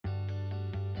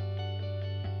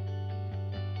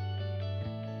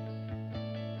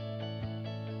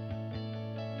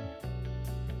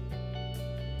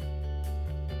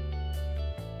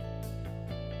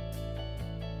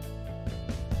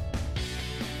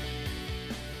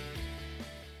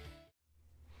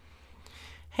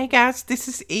Hey guys, this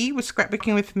is E with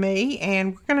Scrapbooking with Me,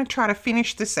 and we're going to try to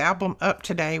finish this album up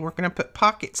today. We're going to put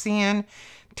pockets in,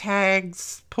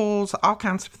 tags, pulls, all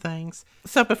kinds of things.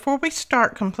 So before we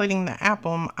start completing the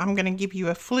album, I'm going to give you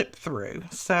a flip through.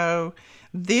 So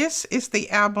this is the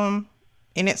album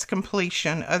in its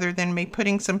completion, other than me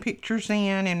putting some pictures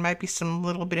in and maybe some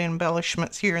little bit of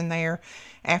embellishments here and there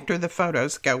after the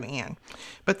photos go in.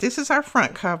 But this is our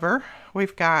front cover.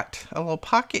 We've got a little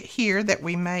pocket here that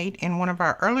we made in one of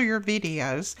our earlier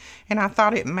videos, and I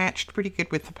thought it matched pretty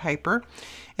good with the paper.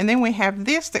 And then we have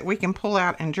this that we can pull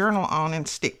out and journal on and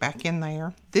stick back in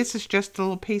there. This is just a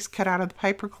little piece cut out of the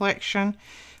paper collection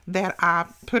that I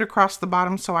put across the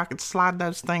bottom so I could slide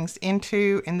those things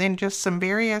into, and then just some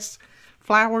various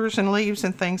flowers and leaves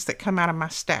and things that come out of my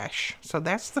stash. So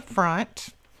that's the front.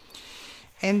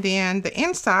 And then the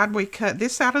inside, we cut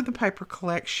this out of the paper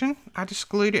collection. I just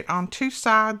glued it on two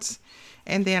sides,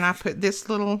 and then I put this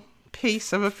little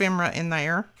piece of ephemera in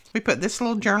there. We put this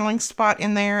little journaling spot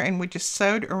in there, and we just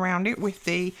sewed around it with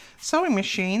the sewing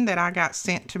machine that I got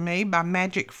sent to me by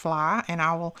Magic Fly, and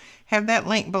I will have that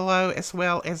link below as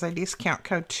well as a discount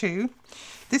code too.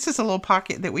 This is a little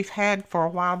pocket that we've had for a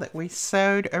while that we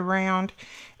sewed around,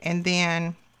 and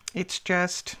then it's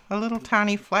just a little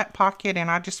tiny flat pocket, and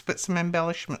I just put some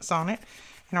embellishments on it,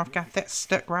 and I've got that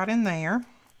stuck right in there.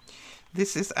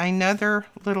 This is another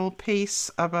little piece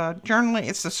of a journaling,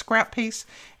 it's a scrap piece,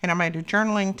 and I made a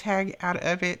journaling tag out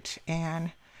of it,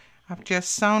 and I've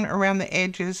just sewn around the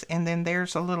edges, and then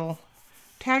there's a little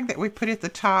tag that we put at the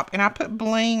top, and I put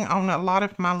bling on a lot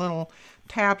of my little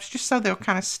tabs just so they'll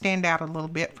kind of stand out a little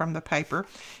bit from the paper.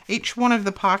 Each one of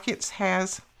the pockets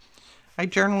has a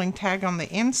journaling tag on the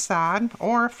inside,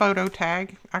 or a photo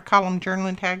tag. I call them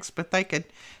journaling tags, but they could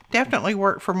definitely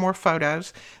work for more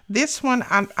photos. This one,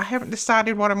 I haven't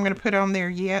decided what I'm going to put on there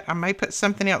yet. I may put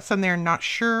something else on there, not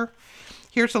sure.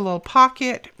 Here's a little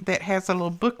pocket that has a little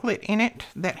booklet in it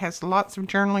that has lots of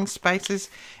journaling spaces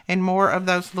and more of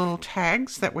those little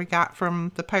tags that we got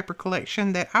from the paper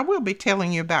collection that I will be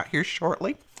telling you about here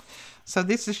shortly. So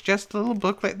this is just a little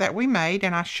booklet that we made,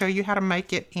 and I show you how to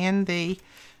make it in the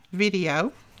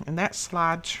video, and that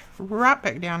slides right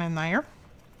back down in there.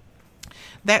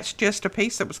 That's just a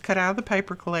piece that was cut out of the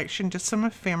paper collection, just some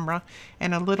ephemera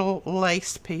and a little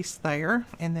lace piece there,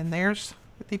 and then there's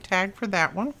the tag for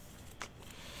that one.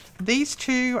 These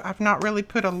two I've not really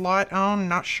put a lot on,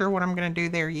 not sure what I'm going to do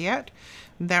there yet.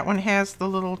 That one has the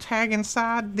little tag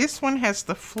inside. This one has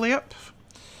the flip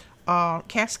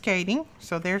cascading,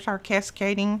 so there's our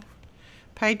cascading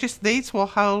pages. These will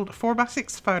hold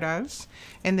 4x6 photos,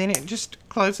 and then it just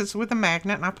closes with a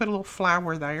magnet, and I put a little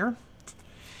flower there.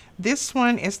 This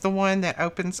one is the one that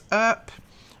opens up.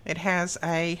 It has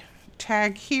a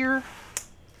tag here,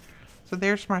 so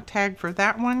there's my tag for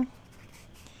that one,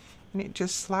 and it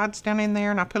just slides down in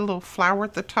there, and I put a little flower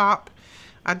at the top.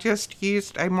 I just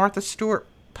used a Martha Stewart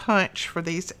punch for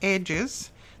these edges.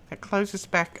 That closes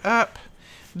back up.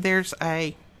 There's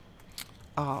a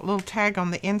little tag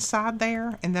on the inside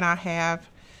there, and then I have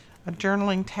a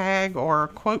journaling tag or a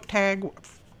quote tag,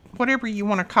 whatever you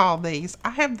want to call these.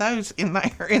 I have those in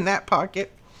there in that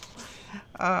pocket.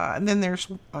 And then there's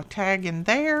a tag in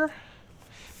there.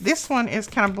 This one is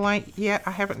kind of blank yet.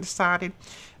 I haven't decided.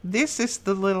 This is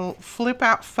the little flip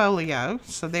out folio.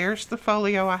 So there's the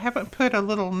folio. I haven't put a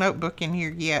little notebook in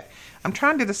here yet. I'm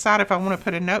trying to decide if I want to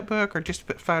put a notebook or just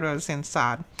put photos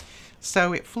inside.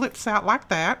 So it flips out like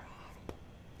that.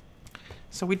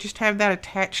 So we just have that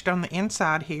attached on the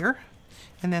inside here.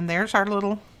 And then there's our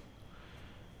little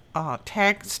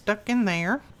tag stuck in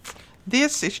there.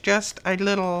 This is just a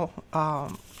little,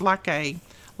 like a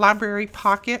library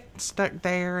pocket stuck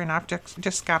there. And I've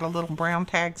just got a little brown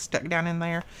tag stuck down in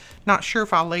there. Not sure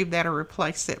if I'll leave that or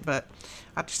replace it, but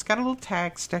I just got a little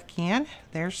tag stuck in.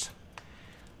 There's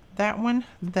that one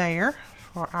there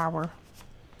for our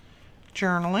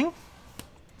journaling.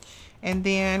 And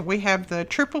then we have the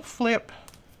triple flip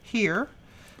here.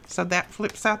 So that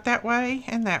flips out that way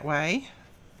and that way.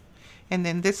 And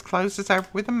then this closes over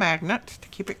with a magnet to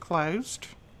keep it closed,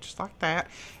 just like that.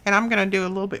 And I'm going to do a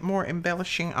little bit more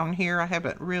embellishing on here. I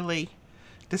haven't really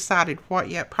decided what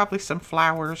yet. Probably some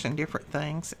flowers and different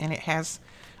things. And it has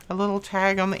a little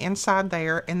tag on the inside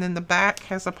there. And then the back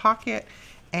has a pocket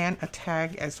and a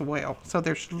tag as well. So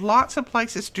there's lots of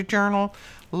places to journal,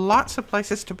 lots of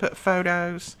places to put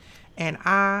photos, and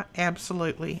I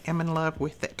absolutely am in love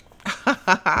with it.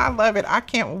 I love it. I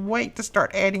can't wait to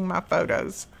start adding my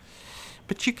photos.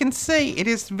 But you can see it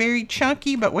is very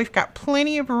chunky, but we've got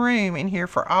plenty of room in here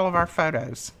for all of our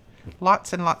photos.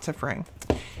 Lots and lots of room.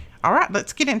 All right,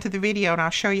 let's get into the video and I'll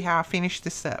show you how I finish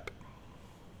this up.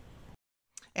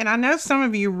 And I know some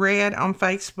of you read on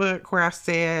Facebook where I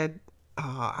said,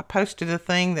 I posted a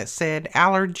thing that said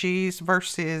allergies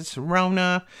versus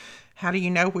Rona. How do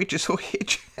you know which is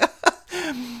which?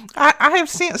 I have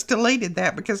since deleted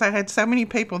that because I had so many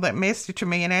people that messaged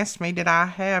me and asked me, did I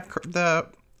have the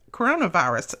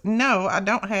coronavirus? No, I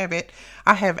don't have it.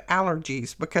 I have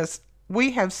allergies because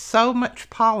we have so much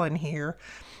pollen here.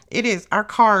 Our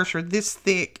cars are this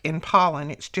thick in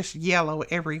pollen. It's just yellow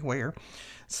everywhere.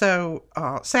 So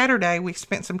Saturday we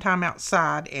spent some time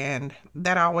outside, and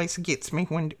that always gets me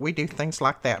when we do things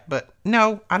like that. But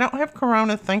no, I don't have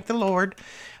corona, thank the Lord.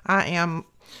 I am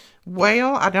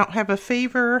well. I don't have a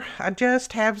fever. I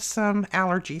just have some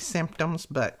allergy symptoms.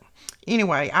 But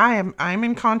anyway, I'm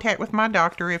in contact with my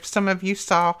doctor. If some of you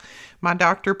saw, my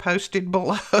doctor posted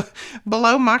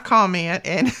below my comment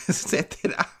and said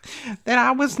that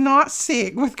I was not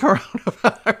sick with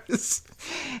coronavirus.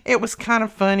 It was kind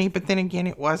of funny, but then again,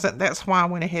 it wasn't. That's why I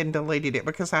went ahead and deleted it,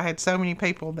 because I had so many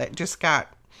people that just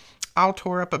got all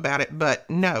tore up about it. But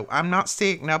no, I'm not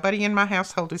sick. Nobody in my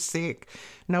household is sick.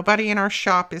 Nobody in our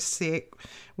shop is sick.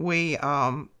 We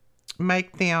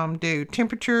make them do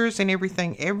temperatures and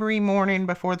everything every morning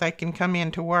before they can come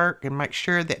into work and make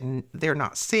sure that they're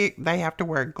not sick. They have to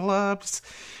wear gloves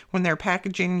when they're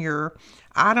packaging your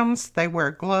items. They wear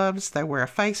gloves. They wear a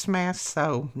face mask.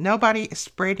 So nobody is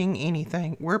spreading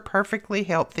anything. We're perfectly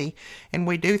healthy, and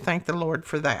we do thank the Lord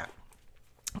for that.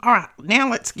 All right, now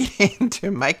let's get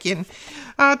into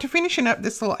finishing up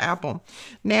this little album.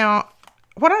 Now,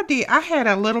 what I did, I had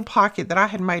a little pocket that I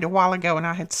had made a while ago, and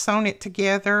I had sewn it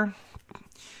together.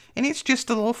 And it's just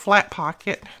a little flat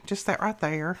pocket, just that right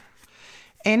there.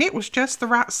 And it was just the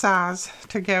right size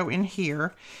to go in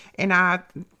here. And I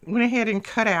went ahead and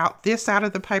cut out this out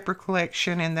of the paper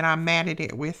collection, and then I matted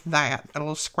it with that, a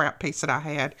little scrap piece that I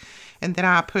had. And then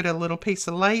I put a little piece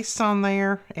of lace on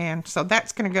there, and so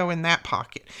that's going to go in that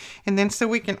pocket. And then so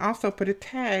we can also put a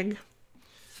tag,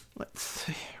 let's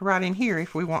see, right in here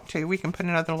if we want to. We can put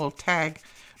another little tag,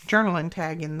 journaling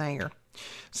tag in there.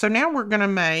 So now we're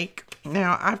going to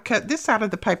now I've cut this out of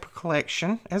the paper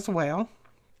collection as well.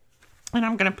 And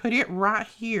I'm going to put it right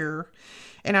here.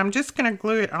 And I'm just going to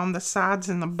glue it on the sides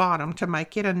and the bottom to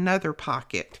make it another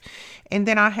pocket. And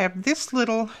then I have this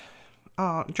little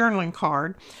journaling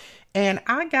card. And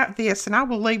I got this, and I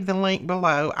will leave the link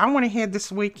below. I went ahead this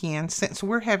weekend, since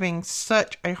we're having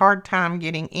such a hard time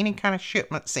getting any kind of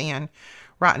shipments in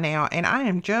right now. And I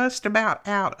am just about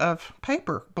out of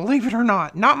paper, believe it or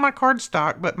not. Not my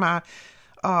cardstock, but my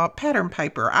pattern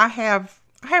paper. I have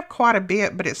quite a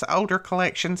bit, but it's older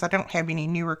collections. I don't have any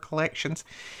newer collections.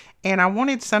 And I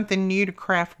wanted something new to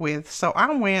craft with. So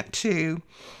I went to,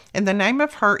 and the name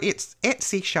of her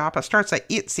Etsy shop, I started to say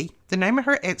Etsy. The name of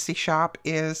her Etsy shop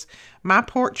is My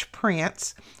Porch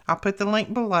Prints. I'll put the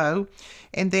link below.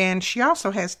 And then she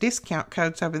also has discount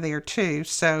codes over there too.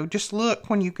 So just look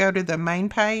when you go to the main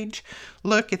page,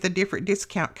 look at the different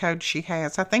discount codes she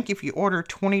has. I think if you order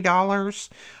 $20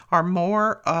 or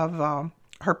more of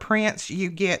her prints, you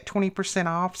get 20%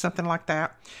 off, something like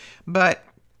that. But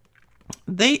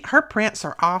her prints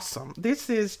are awesome. This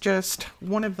is just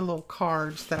one of the little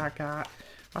cards that I got.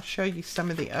 I'll show you some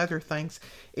of the other things.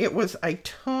 It was a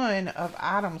ton of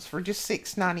items for just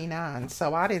 $6.99,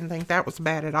 so I didn't think that was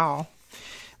bad at all.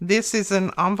 This is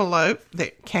an envelope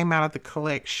that came out of the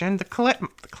collection. The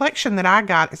collection that I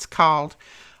got is called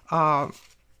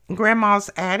Grandma's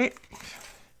Attic.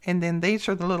 And then these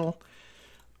are the little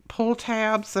pull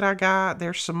tabs that I got.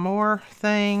 There's some more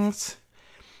things.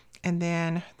 And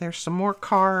then there's some more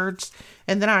cards.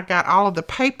 And then I got all of the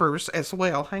papers as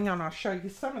well. Hang on, I'll show you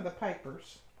some of the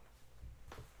papers.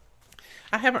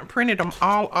 I haven't printed them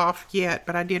all off yet,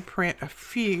 but I did print a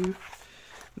few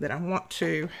that I want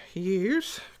to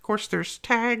use. Of course, there's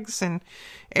tags and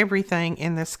everything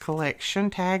in this collection.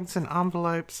 Tags and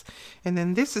envelopes. And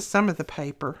then this is some of the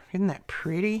paper. Isn't that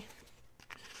pretty?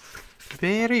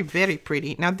 Very, very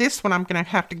pretty. Now this one I'm going to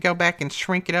have to go back and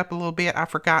shrink it up a little bit. I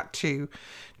forgot to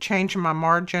change my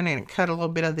margin and cut a little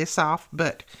bit of this off,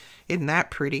 but isn't that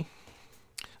pretty?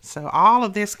 So all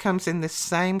of this comes in this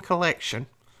same collection.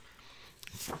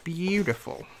 It's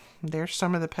beautiful. There's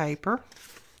some of the paper.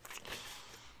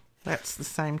 That's the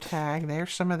same tag.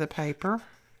 There's some of the paper.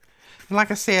 And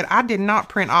like I said, I did not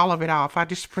print all of it off. I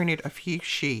just printed a few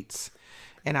sheets.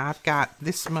 And I've got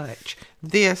this much.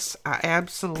 This I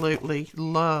absolutely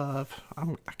love.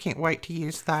 I can't wait to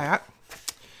use that.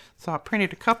 So I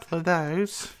printed a couple of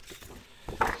those.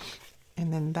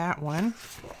 And then that one.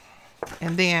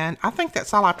 And then I think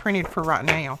that's all I printed for right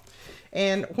now.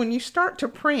 And when you start to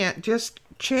print, just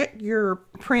check your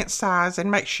print size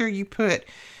and make sure you put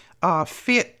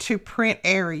fit to print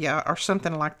area or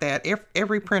something like that.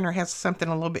 Every printer has something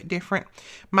a little bit different.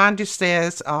 Mine just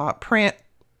says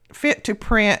fit to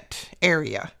print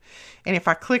area. And if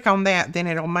I click on that, then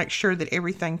it'll make sure that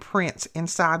everything prints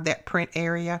inside that print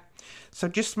area. So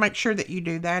just make sure that you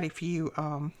do that if you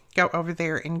go over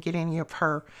there and get any of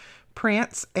her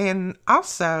prints. And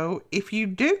also, if you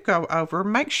do go over,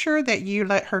 make sure that you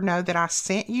let her know that I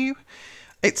sent you.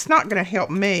 It's not going to help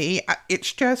me.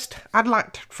 It's just, I'd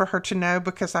like for her to know,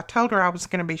 because I told her I was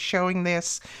going to be showing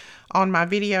this on my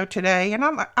video today. And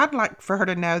I'd like for her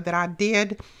to know that I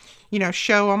did, you know,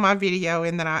 show on my video,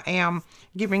 and that I am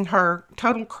giving her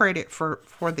total credit for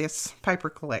this paper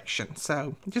collection.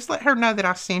 So just let her know that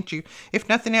I sent you. If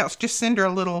nothing else, just send her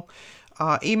a little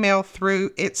email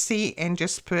through Etsy and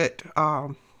just put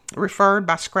referred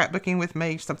by Scrapbooking with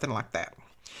Me, something like that.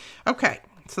 Okay,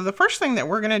 so the first thing that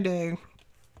we're going to do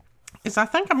is I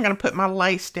think I'm going to put my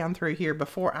lace down through here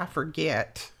before I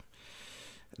forget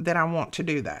that I want to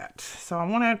do that. So I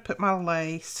want to put my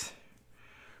lace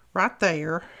right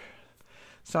there.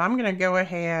 So I'm going to go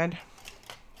ahead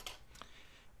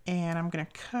and I'm going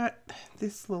to cut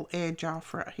this little edge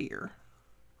off right here.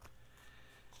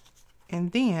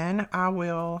 And then I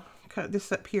will cut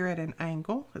this up here at an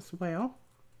angle as well.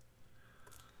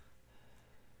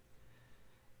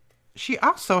 She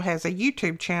also has a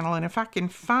YouTube channel, and if I can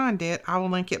find it, I will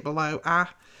link it below. I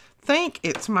think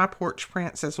it's My Porch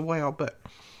Prints as well, but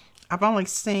I've only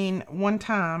seen one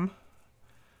time.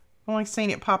 Only seen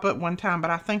it pop up one time,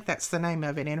 but I think that's the name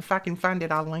of it. And if I can find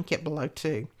it, I'll link it below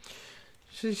too.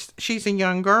 She's a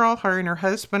young girl. Her and her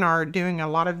husband are doing a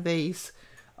lot of these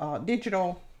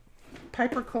digital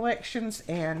paper collections,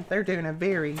 and they're doing a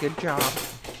very good job.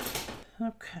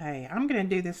 Okay, I'm going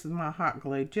to do this with my hot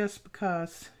glue just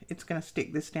because it's going to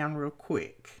stick this down real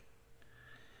quick.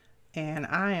 And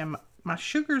my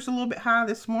sugar's a little bit high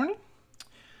this morning,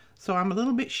 so I'm a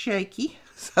little bit shaky.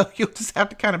 So you'll just have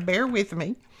to kind of bear with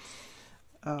me.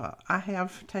 I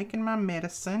have taken my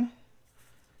medicine.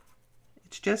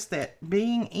 It's just that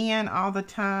being in all the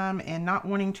time and not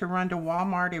wanting to run to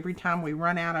Walmart every time we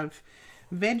run out of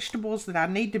vegetables that I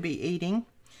need to be eating,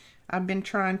 I've been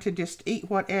trying to just eat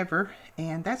whatever,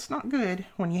 and that's not good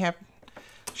when you have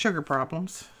sugar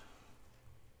problems.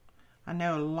 I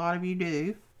know a lot of you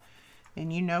do,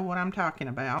 and you know what I'm talking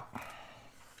about.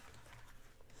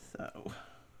 So,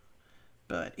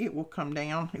 but it will come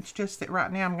down. It's just that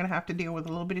right now I'm going to have to deal with a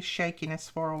little bit of shakiness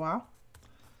for a while.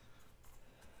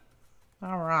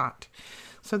 All right,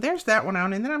 so there's that one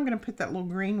on, and then I'm going to put that little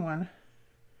green one,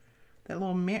 that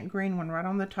little mint green one right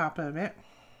on the top of it.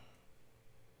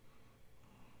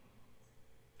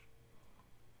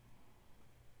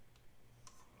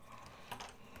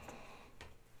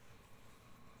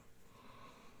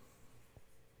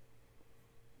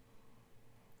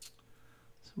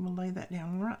 So we'll lay that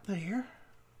down right there,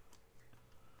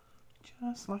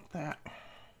 just like that.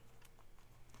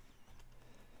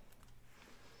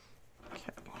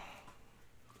 Okay.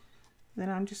 Then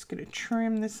I'm just going to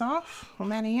trim this off on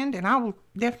that end, and I will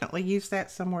definitely use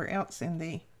that somewhere else in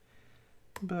the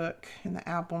book, in the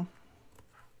album.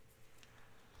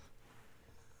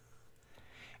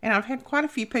 And I've had quite a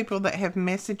few people that have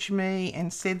messaged me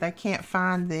and said they can't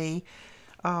find the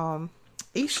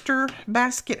Easter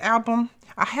basket album.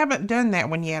 I haven't done that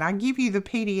one yet. I give you the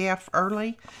PDF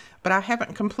early, but I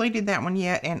haven't completed that one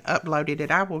yet and uploaded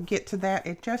it. I will get to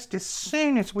that just as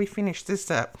soon as we finish this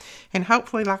up. And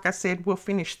hopefully, like I said, we'll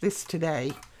finish this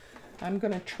today. I'm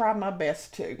going to try my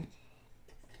best to.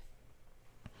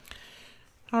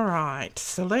 All right,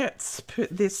 so let's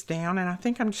put this down, and I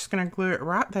think I'm just going to glue it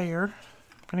right there.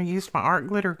 I'm going to use my art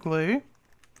glitter glue.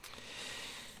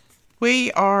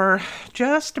 We are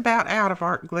just about out of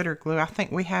art glitter glue. I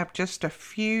think we have just a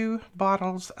few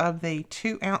bottles of the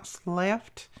 2-ounce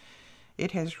left.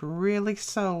 It has really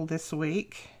sold this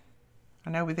week. I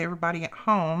know with everybody at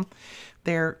home,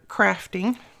 they're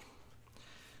crafting.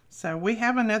 So we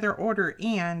have another order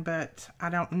in, but I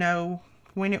don't know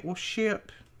when it will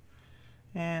ship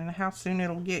and how soon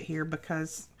it'll get here,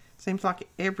 because it seems like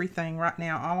everything right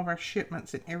now, all of our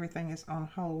shipments and everything is on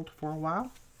hold for a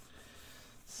while.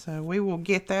 So we will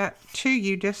get that to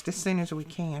you just as soon as we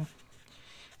can.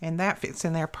 And that fits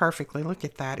in there perfectly. Look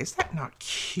at that. Is that not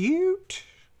cute?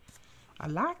 I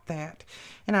like that.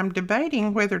 And I'm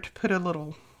debating whether to put a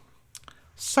little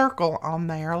circle on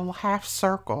there, a little half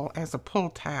circle as a pull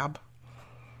tab.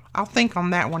 I'll think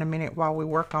on that one a minute while we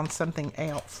work on something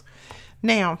else.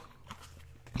 Now,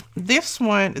 this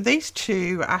one, these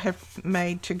two I have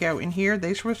made to go in here.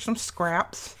 These were some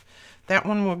scraps. That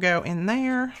one will go in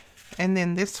there. And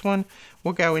then this one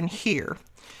will go in here.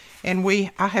 And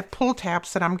I have pull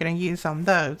tabs that I'm going to use on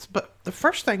those. But the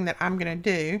first thing that I'm going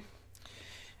to do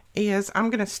is I'm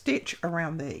going to stitch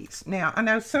around these. Now, I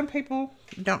know some people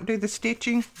don't do the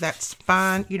stitching. That's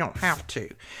fine. You don't have to.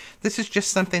 This is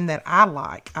just something that I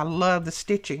like. I love the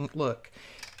stitching look.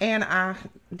 And I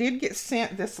did get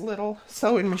sent this little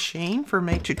sewing machine for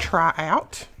me to try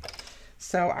out.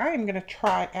 So I am going to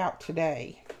try it out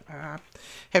today. I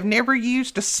have never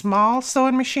used a small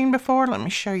sewing machine before. Let me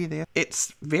show you this.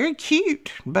 It's very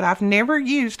cute, but I've never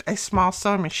used a small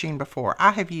sewing machine before.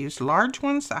 I have used large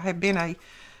ones. I have been a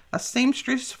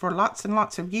seamstress for lots and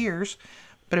lots of years,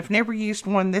 but I've never used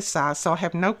one this size, so I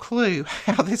have no clue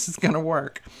how this is going to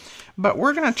work. But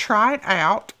we're going to try it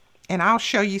out, and I'll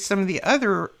show you some of the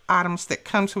other items that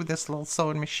comes with this little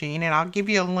sewing machine, and I'll give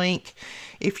you a link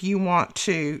if you want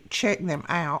to check them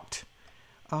out.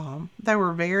 They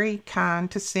were very kind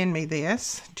to send me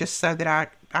this, just so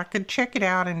that I could check it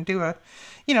out and do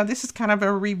this is kind of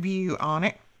a review on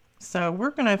it. So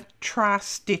we're going to try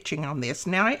stitching on this.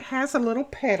 Now it has a little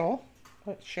pedal.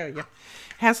 Let's show you. It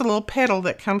has a little pedal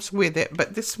that comes with it,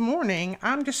 but this morning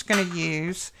I'm just going to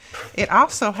use, it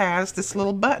also has this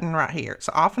little button right here. It's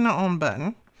an off and on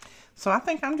button. So I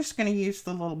think I'm just going to use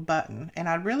the little button, and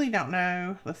I really don't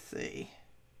know. Let's see.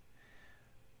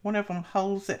 One of them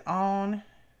holds it on.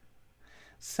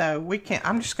 So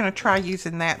I'm just going to try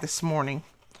using that this morning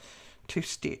to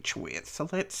stitch with. So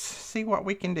let's see what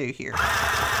we can do here.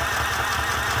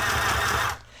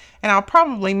 And I'll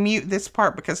probably mute this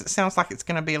part because it sounds like it's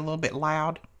going to be a little bit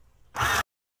loud.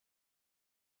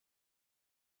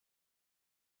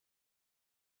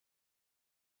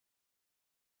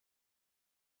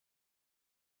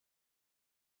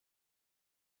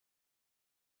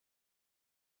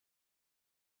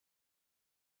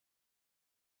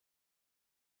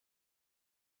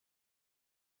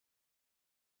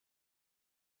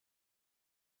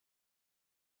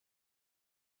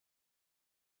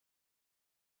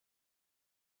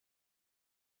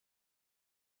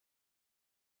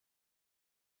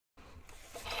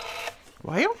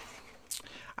 Well,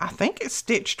 I think it's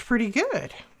stitched pretty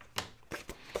good.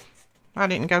 I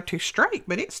didn't go too straight,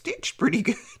 but it stitched pretty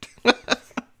good.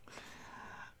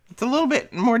 It's a little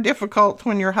bit more difficult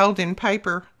when you're holding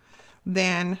paper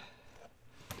than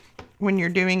when you're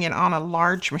doing it on a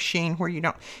large machine where you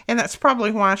don't. And that's probably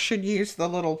why I should use the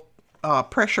little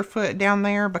pressure foot down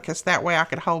there, because that way I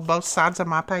could hold both sides of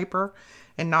my paper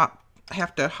and not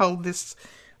have to hold this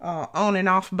on and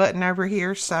off button over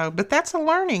here. So, but that's a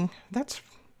learning.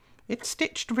 It's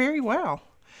stitched very well.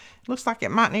 It looks like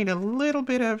it might need a little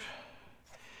bit of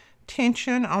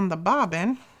tension on the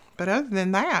bobbin, but other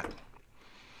than that,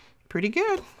 pretty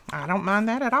good. I don't mind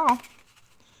that at all.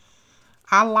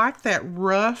 I like that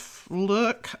rough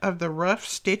look of the rough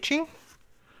stitching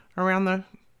around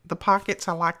the pockets.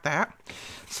 I like that.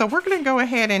 So we're going to go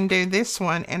ahead and do this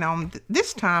one, and on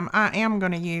this time I am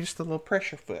going to use the little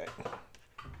pressure foot.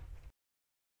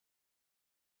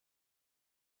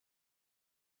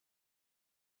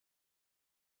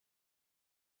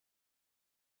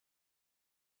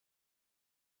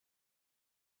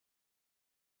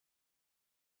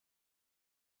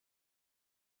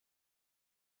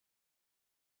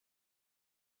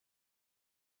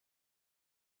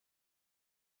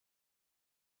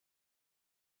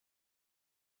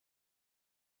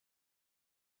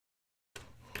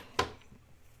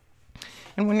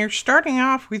 And when you're starting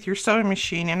off with your sewing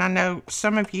machine, and I know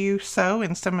some of you sew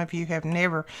and some of you have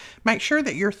never, make sure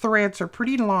that your threads are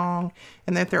pretty long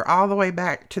and that they're all the way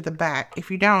back to the back.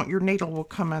 If you don't, your needle will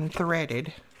come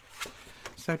unthreaded.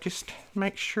 So just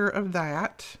make sure of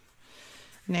that.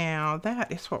 Now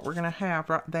that is what we're going to have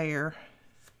right there.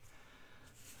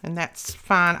 And that's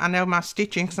fine. I know my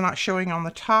stitching's not showing on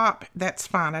the top. That's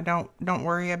fine. I don't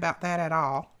worry about that at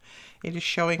all. It is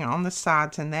showing on the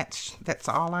sides, and that's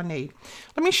all I need.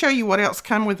 Let me show you what else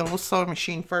comes with the little sewing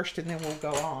machine first, and then we'll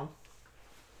go on.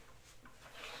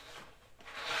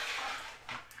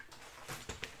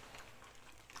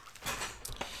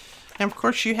 And of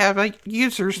course, you have a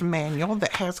user's manual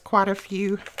that has quite a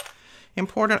few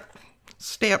important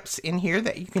steps in here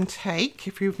that you can take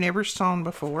if you've never sewn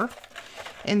before.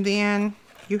 And then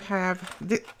you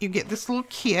get this little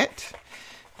kit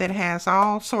that has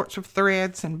all sorts of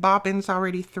threads and bobbins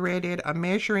already threaded, a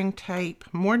measuring tape,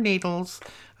 more needles,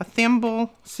 a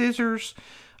thimble, scissors,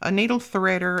 a needle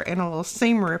threader, and a little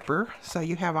seam ripper. So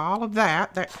you have all of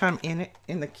that come in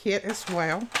the kit as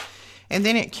well. And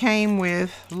then it came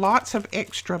with lots of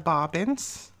extra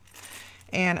bobbins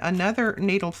and another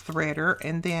needle threader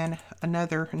and then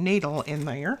another needle in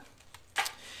there.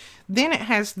 Then it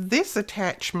has this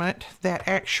attachment that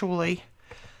actually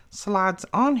slides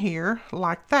on here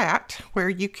like that, where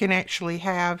you can actually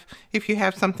have, if you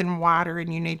have something wider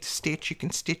and you need to stitch, you can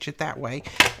stitch it that way.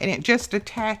 And it just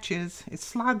attaches, it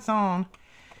slides on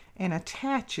and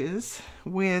attaches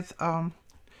with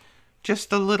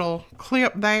just a little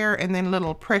clip there, and then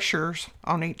little pressures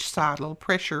on each side, little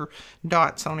pressure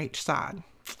dots on each side.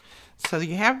 So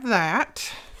you have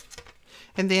that.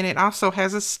 And then it also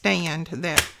has a stand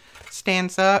that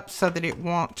stands up so that it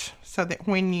won't, so that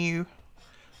when you,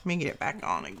 let me get it back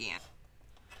on again,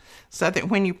 so that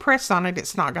when you press on it,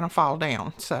 it's not going to fall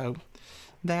down. So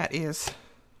that is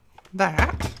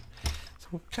that. So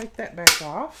we'll take that back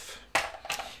off.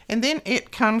 And then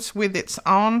it comes with its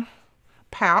own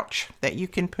pouch that you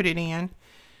can put it in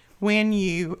when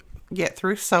you get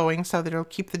through sewing, so that it'll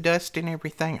keep the dust and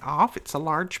everything off. It's a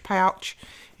large pouch,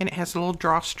 and it has a little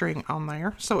drawstring on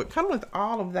there. So it comes with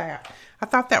all of that. I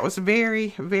thought that was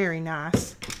very, very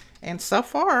nice. And so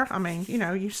far, I mean, you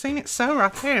know, you've seen it sew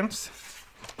right there. It's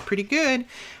pretty good.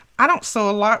 I don't sew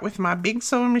a lot with my big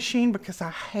sewing machine because I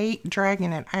hate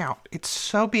dragging it out. It's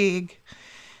so big.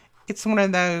 It's one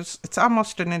of those, it's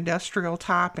almost an industrial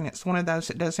type, and it's one of those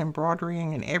that does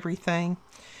embroidering and everything.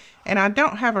 And I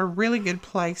don't have a really good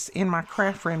place in my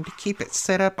craft room to keep it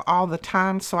set up all the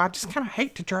time, so I just kind of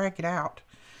hate to drag it out.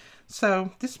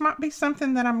 So this might be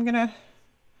something that I'm going to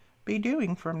be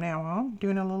doing from now on,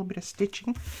 doing a little bit of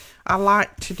stitching. I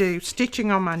like to do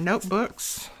stitching on my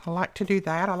notebooks. I like to do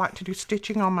that. I like to do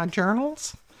stitching on my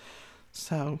journals.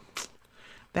 So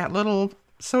that little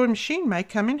sewing machine may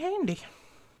come in handy.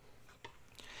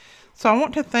 So I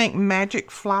want to thank Magic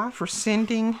Fly for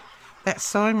sending that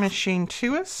sewing machine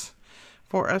to us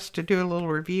for us to do a little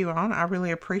review on. I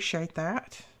really appreciate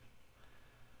that.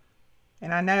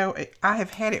 And I know I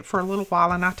have had it for a little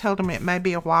while, and I told them it may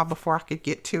be a while before I could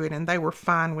get to it, and they were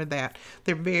fine with that.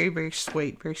 They're very, very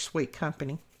sweet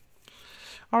company.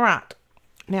 All right,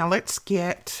 now let's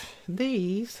get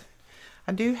these.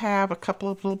 I do have a couple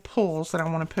of little pulls that I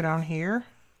want to put on here,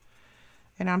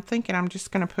 and I'm thinking I'm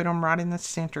just going to put them right in the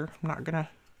center. I'm not going to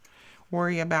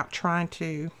worry about trying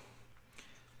to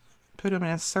put them in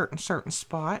a certain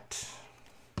spot.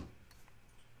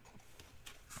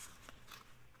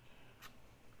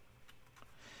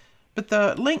 But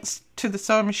the links to the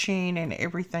sewing machine and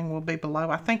everything will be below.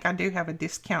 I think I do have a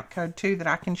discount code too that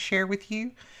I can share with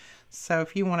you. So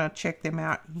if you want to check them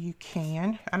out, you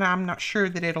can. And I'm not sure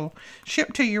that it'll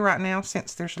ship to you right now,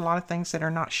 since there's a lot of things that are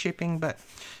not shipping, but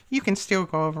you can still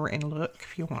go over and look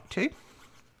if you want to.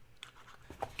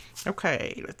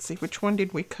 Okay, let's see, which one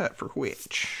did we cut for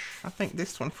which? I think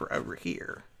this one for over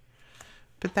here.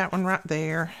 Put that one right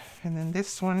there, and then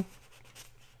this one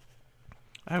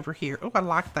over here. Oh, I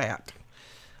like that.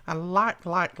 I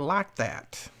like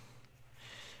that.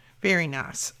 Very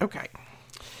nice. Okay.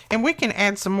 And we can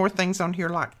add some more things on here,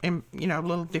 like, you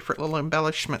know, different little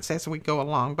embellishments as we go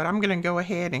along. But I'm going to go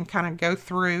ahead and kind of go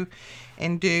through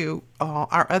and do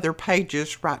our other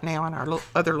pages right now in our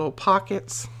other little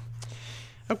pockets.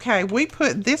 Okay, we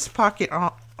put this pocket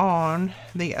on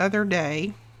the other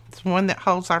day. It's one that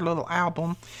holds our little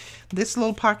album. This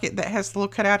little pocket that has the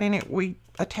little cutout in it, we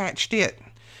attached it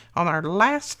on our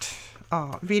last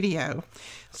video.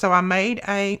 So I made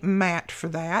a mat for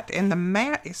that, and the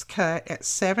mat is cut at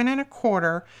 7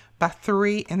 1/4 by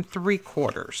 3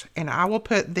 3/4. And I will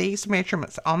put these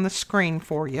measurements on the screen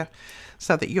for you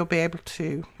so that you'll be able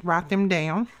to write them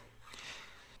down.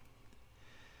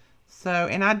 So,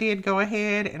 and I did go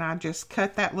ahead and I just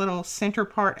cut that little center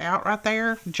part out right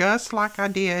there, just like I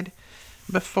did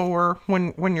before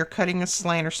when you're cutting a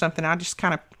slant or something. I just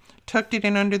kind of tucked it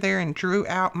in under there and drew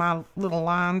out my little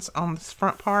lines on this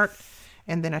front part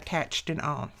and then attached it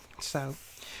on. So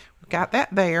we got that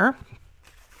there.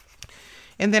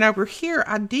 And then over here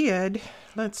I did,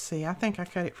 let's see, I think I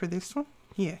cut it for this one.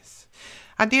 Yes.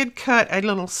 I did cut a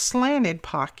little slanted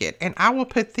pocket, and I will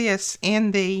put this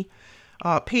in the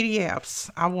PDFs.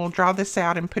 I will draw this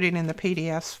out and put it in the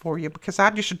PDFs for you, because I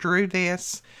just drew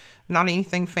this, not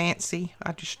anything fancy.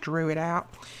 I just drew it out,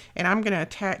 and I'm going to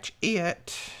attach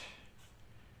it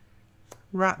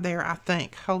right there, I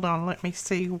think. Hold on, let me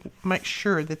see, make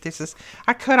sure that this is,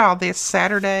 I cut all this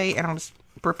Saturday, and I was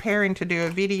preparing to do a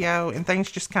video, and things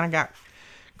just kind of got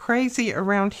crazy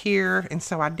around here, and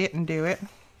so I didn't do it.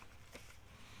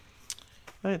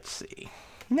 Let's see.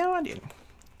 No, I didn't.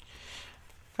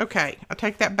 Okay, I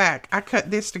take that back. I cut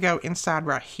this to go inside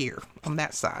right here on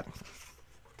that side.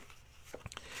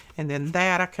 And then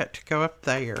that I cut to go up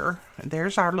there. And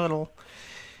there's our little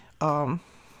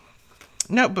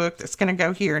notebook that's going to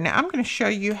go here. Now I'm going to show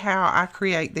you how I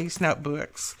create these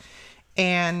notebooks.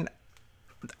 And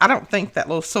I don't think that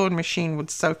little sewing machine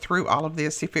would sew through all of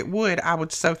this. If it would, I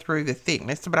would sew through the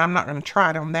thickness, but I'm not going to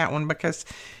try it on that one because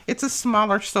it's a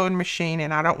smaller sewing machine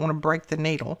and I don't want to break the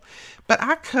needle. But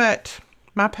I cut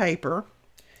my paper,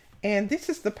 and this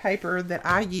is the paper that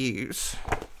I use.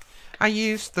 I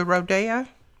use the Rodeo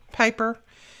paper,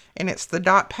 and it's the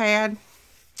dot pad.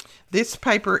 This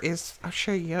paper is, I'll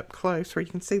show you up close where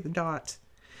you can see the dots.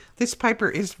 This paper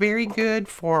is very good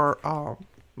for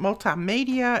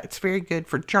multimedia. It's very good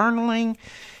for journaling.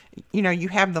 You know, you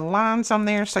have the lines on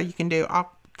there, so you can do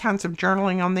all kinds of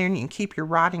journaling on there, and you can keep your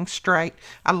writing straight.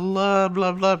 I love,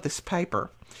 love, love this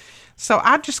paper. So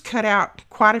I just cut out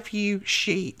quite a few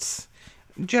sheets,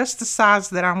 just the size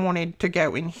that I wanted to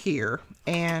go in here.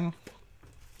 And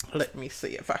let me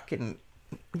see if I can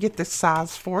get this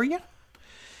size for you.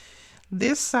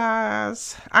 This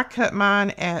size, I cut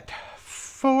mine at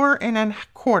 4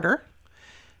 1/4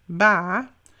 by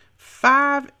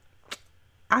 5.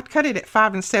 I'd cut it at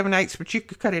 5 7/8, but you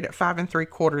could cut it at 5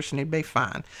 3/4 and it'd be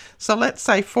fine. So let's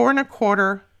say 4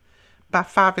 1/4 by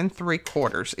 5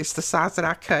 3/4 is the size that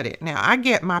I cut it. Now I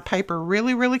get my paper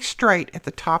really, really straight at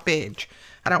the top edge.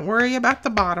 I don't worry about the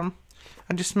bottom.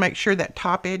 I just make sure that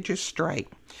top edge is straight.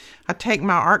 I take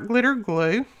my art glitter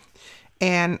glue,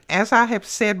 and as I have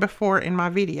said before in my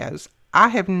videos, I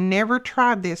have never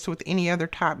tried this with any other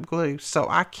type glue, so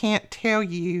I can't tell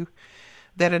you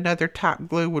that another type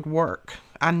glue would work.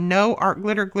 I know art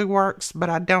glitter glue works, but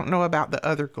I don't know about the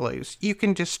other glues. You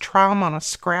can just try them on a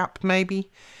scrap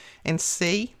maybe and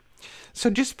see. So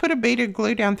just put a bead of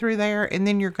glue down through there, and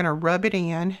then you're going to rub it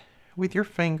in with your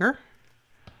finger.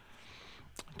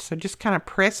 So just kind of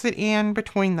press it in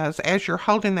between those as you're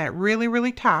holding that really,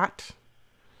 really tight.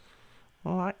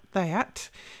 Like that.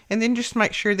 And then just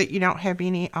make sure that you don't have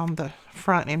any on the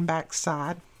front and back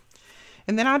side.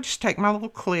 And then I just take my little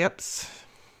clips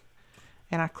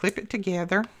and I clip it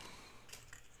together.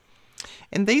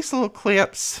 And these little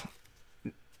clips,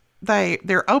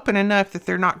 they're open enough that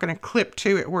they're not going to clip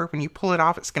to it where when you pull it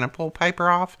off, it's going to pull paper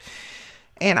off.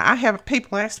 And I have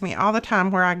people ask me all the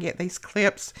time where I get these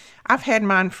clips. I've had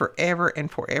mine forever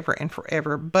and forever and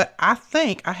forever, but I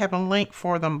think I have a link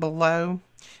for them below.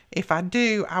 If I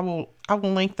do, I will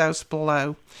link those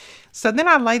below. So then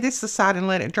I lay this aside and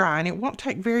let it dry, and it won't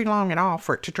take very long at all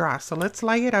for it to dry. So let's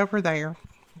lay it over there.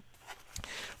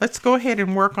 Let's go ahead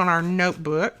and work on our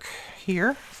notebook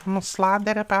here. So I'm going to slide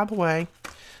that up out of the way.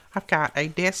 I've got a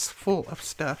desk full of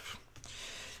stuff.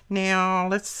 Now,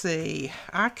 let's see.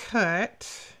 I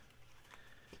cut,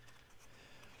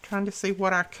 trying to see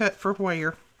what I cut for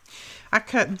where. I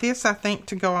cut this, I think,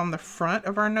 to go on the front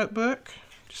of our notebook,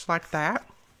 just like that.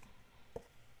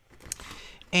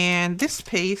 And this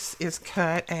piece is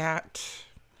cut at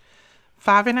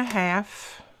 5 1/2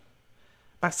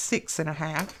 by 6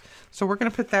 1/2. So we're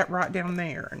going to put that right down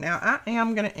there. Now I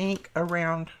am going to ink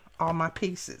around all my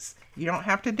pieces. You don't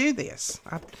have to do this.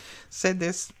 I've said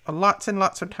this lots and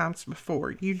lots of times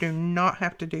before. You do not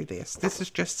have to do this. This is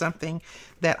just something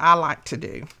that I like to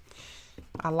do.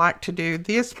 I like to do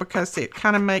this because it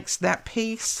kind of makes that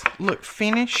piece look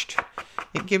finished.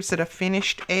 It gives it a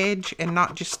finished edge and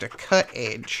not just a cut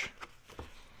edge.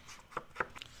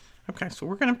 Okay, so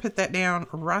we're going to put that down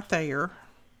right there.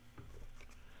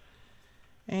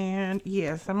 And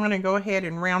yes, I'm going to go ahead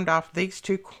and round off these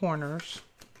two corners.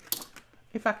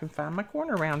 If I can find my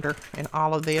corner rounder in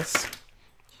all of this.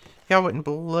 Y'all wouldn't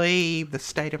believe the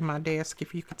state of my desk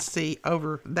if you could see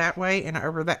over that way and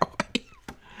over that way.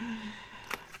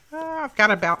 I've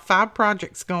got about 5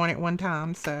 projects going at one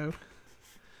time, so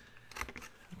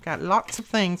I've got lots of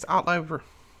things all over.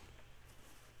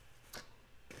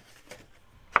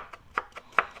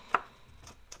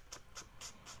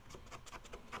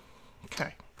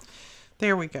 Okay,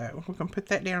 there we go. We're going to put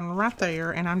that down right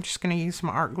there, and I'm just going to use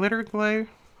my art glitter glue.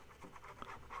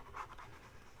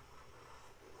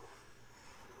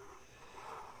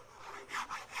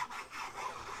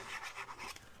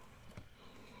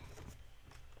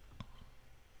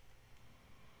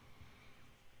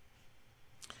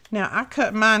 Now, I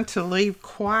cut mine to leave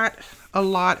quite a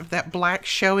lot of that black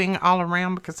showing all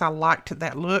around because I liked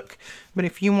that look. But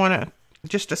if you want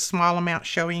just a small amount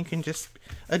showing, you can just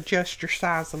adjust your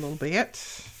size a little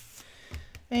bit.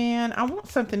 And I want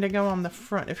something to go on the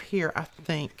front of here, I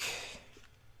think.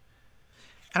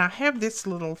 And I have this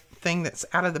little thing that's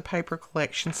out of the paper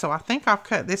collection, so I think I'll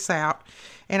cut this out.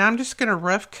 And I'm just going to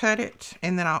rough cut it,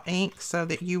 and then I'll ink so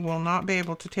that you will not be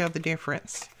able to tell the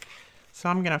difference. So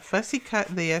I'm going to fussy cut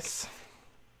this.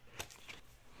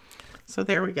 So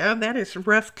there we go. That is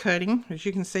rough cutting, as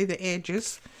you can see the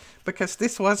edges, because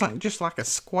this wasn't just like a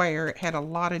square. It had a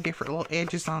lot of different little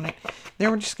edges on it. Then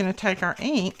we're just going to take our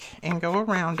ink and go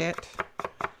around it.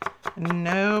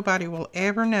 Nobody will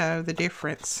ever know the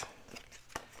difference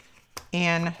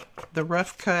in the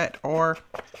rough cut or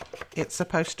it's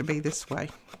supposed to be this way,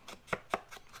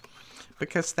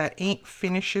 because that ink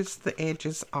finishes the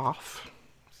edges off.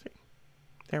 See?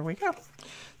 There we go.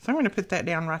 So I'm going to put that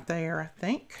down right there, I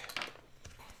think.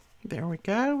 There we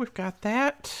go. We've got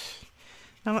that.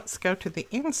 Now let's go to the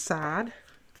inside.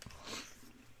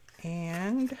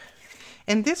 And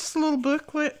this little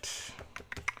booklet,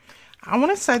 I want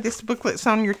to say this booklet's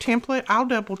on your template. I'll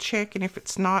double check, and if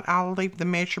it's not, I'll leave the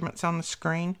measurements on the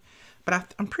screen.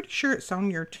 But I'm pretty sure it's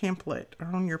on your template or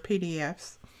on your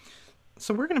PDFs.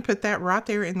 So we're going to put that right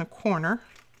there in the corner.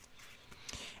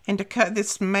 And to cut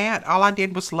this mat, all I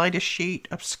did was laid a sheet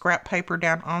of scrap paper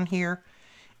down on here.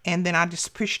 And then I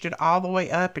just pushed it all the way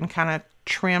up and kind of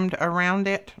trimmed around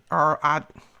it.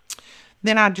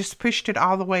 Then I just pushed it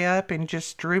all the way up and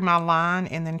just drew my line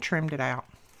and then trimmed it out.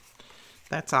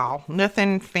 That's all.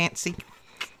 Nothing fancy.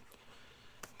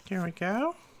 There we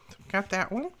go. Got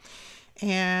that one.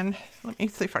 And let me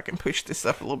see if I can push this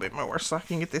up a little bit more so I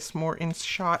can get this more in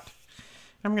shot.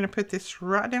 I'm going to put this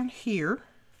right down here.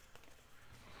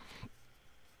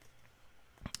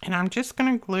 And I'm just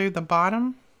going to glue the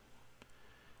bottom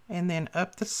and then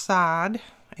up the side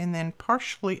and then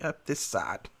partially up this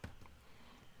side.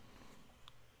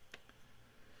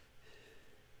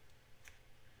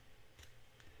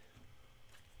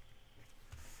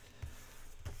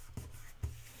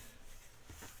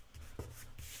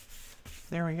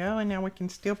 There we go, and now we can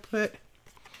still put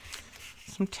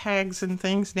some tags and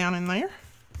things down in there.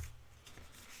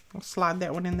 I'll slide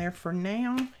that one in there for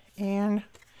now, and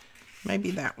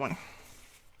maybe that one.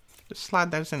 Just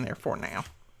slide those in there for now.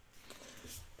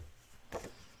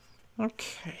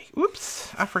 Okay,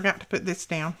 whoops, I forgot to put this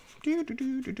down.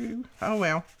 Oh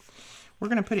well, we're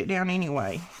going to put it down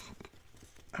anyway.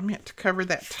 I meant to cover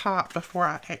that top before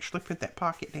I actually put that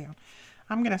pocket down.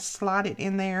 I'm going to slide it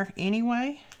in there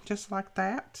anyway, just like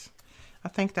that. I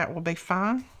think that will be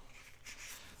fine.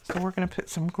 So we're going to put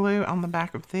some glue on the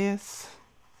back of this.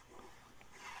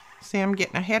 See, I'm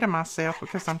getting ahead of myself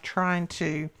because I'm trying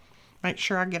to make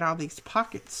sure I get all these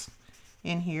pockets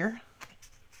in here.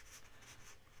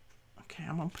 Okay,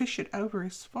 I'm going to push it over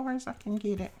as far as I can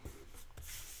get it.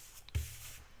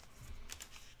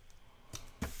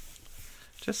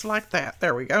 Just like that.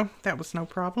 There we go. That was no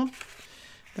problem.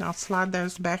 Then I'll slide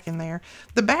those back in there.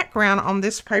 The background on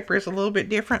this paper is a little bit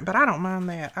different, but I don't mind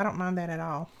that. I don't mind that at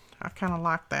all. I kind of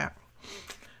like that.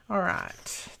 All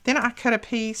right. Then I cut a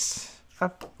piece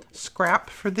of scrap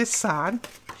for this side.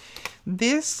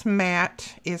 This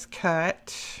mat is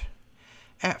cut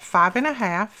at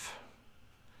 5.5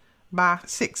 by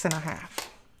 6.5.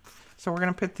 So we're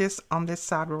going to put this on this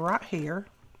side right here.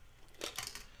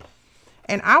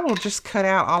 And I will just cut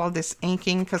out all of this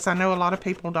inking because I know a lot of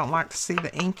people don't like to see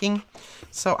the inking.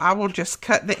 So I will just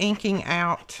cut the inking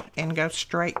out and go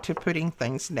straight to putting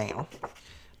things down.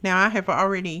 Now I have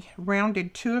already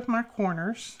rounded 2 of my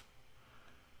corners.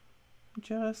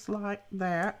 Just like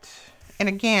that. And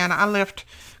again, I left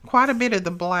quite a bit of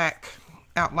the black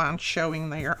outline showing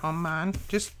there on mine.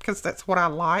 Just because that's what I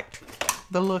liked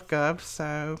the look of.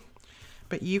 So,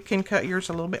 but you can cut yours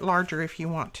a little bit larger if you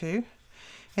want to.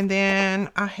 And then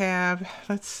I have,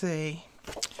 let's see,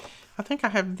 I think I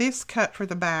have this cut for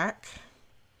the back.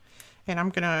 And I'm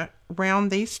going to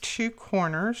round these 2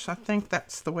 corners. I think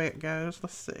that's the way it goes.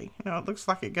 Let's see. No, it looks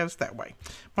like it goes that way.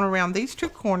 I'm going to round these 2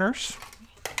 corners.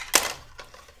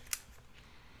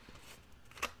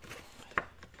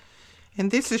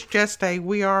 And this is just a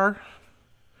We Are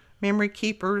Memory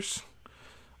Keepers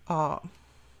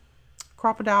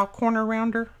crocodile corner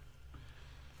rounder.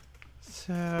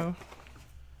 So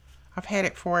I've had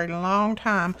it for a long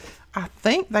time. I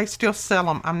think they still sell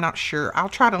them. I'm not sure. I'll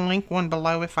try to link one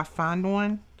below if I find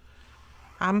one.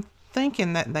 I'm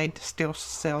thinking that they still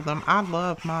sell them. I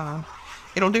love mine.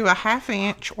 It'll do a 1/2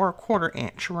 inch or a 1/4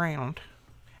 inch round.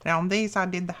 Now on these I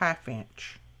did the 1/2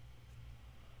 inch.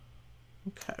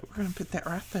 Okay, we're going to put that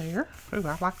right there. Ooh,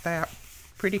 I like that.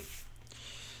 Pretty.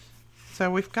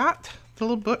 So we've got the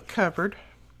little book covered.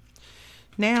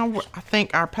 Now I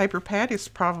think our paper pad is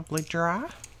probably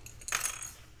dry.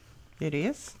 It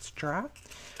is. It's dry.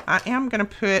 I am going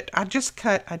to put, I just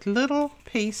cut a little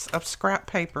piece of scrap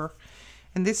paper.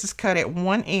 And this is cut at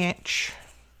 1 inch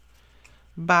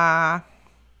by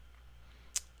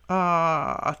 2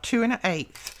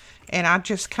 1/8. And I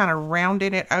just kind of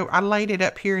rounded it. I laid it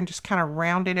up here and just kind of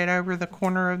rounded it over the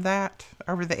corner of that,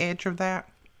 over the edge of that,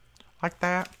 like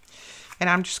that. And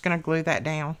I'm just going to glue that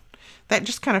down. That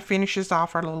just kind of finishes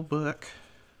off our little book,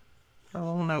 our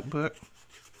little notebook.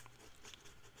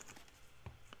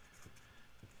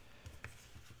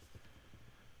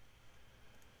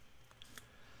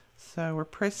 So we're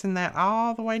pressing that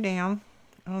all the way down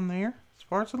on there as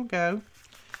far as it'll go.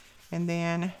 And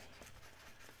then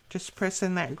just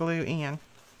pressing that glue in.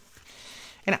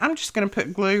 And I'm just going to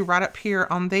put glue right up here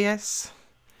on this.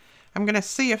 I'm going to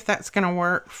see if that's going to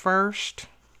work first.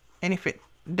 And if it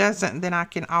doesn't, then I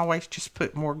can always just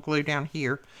put more glue down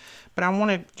here. But I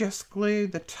want to just glue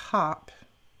the top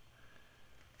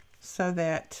so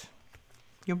that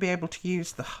you'll be able to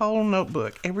use the whole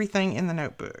notebook, everything in the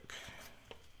notebook.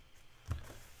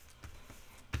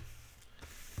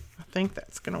 I think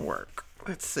that's going to work.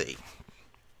 Let's see.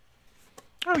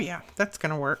 Oh yeah, that's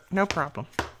going to work. No problem.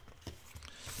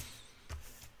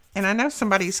 And I know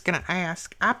somebody's going to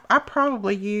ask, I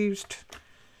probably used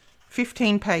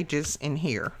 15 pages in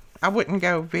here. I wouldn't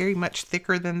go very much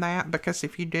thicker than that, because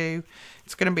if you do,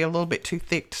 it's going to be a little bit too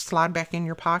thick to slide back in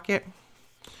your pocket.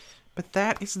 But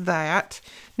that is that.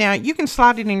 Now, you can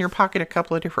slide it in your pocket a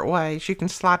couple of different ways. You can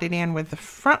slide it in with the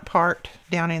front part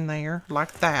down in there,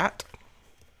 like that,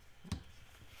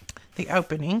 the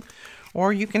opening,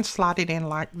 or you can slide it in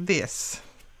like this.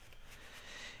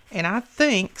 And I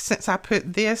think since I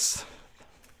put this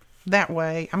that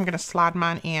way, I'm going to slide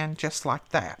mine in just like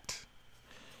that.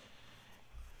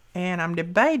 And I'm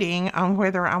debating on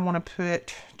whether I want to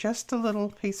put just a little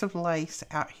piece of lace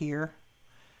out here,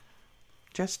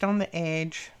 just on the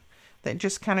edge, that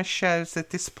just kind of shows that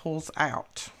this pulls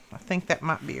out. I think that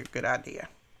might be a good idea.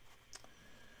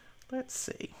 Let's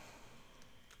see.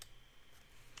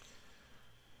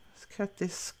 Let's cut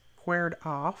this squared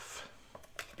off.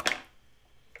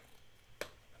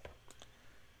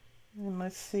 And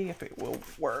let's see if it will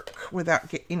work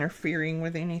without interfering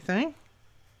with anything.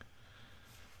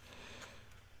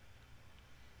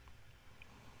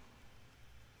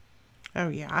 Oh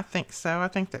yeah, I think so. I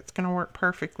think that's going to work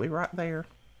perfectly right there.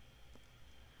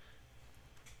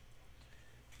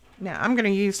 Now I'm going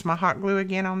to use my hot glue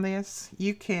again on this.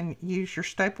 You can use your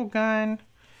staple gun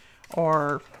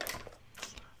or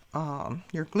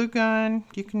your glue gun.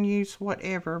 You can use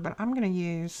whatever, but I'm going to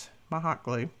use my hot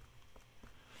glue.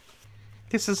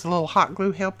 This is a little hot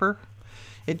glue helper.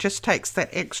 It just takes that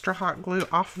extra hot glue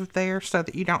off of there so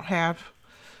that you don't have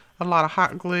a lot of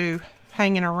hot glue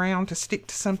hanging around to stick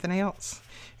to something else.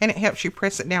 And it helps you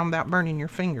press it down without burning your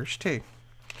fingers too.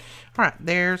 Alright,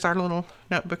 there's our little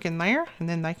notebook in there. And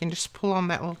then they can just pull on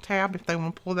that little tab if they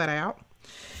want to pull that out.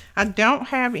 I don't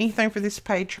have anything for this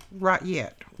page right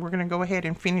yet. We're going to go ahead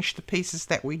and finish the pieces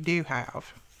that we do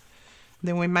have.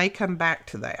 Then we may come back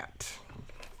to that.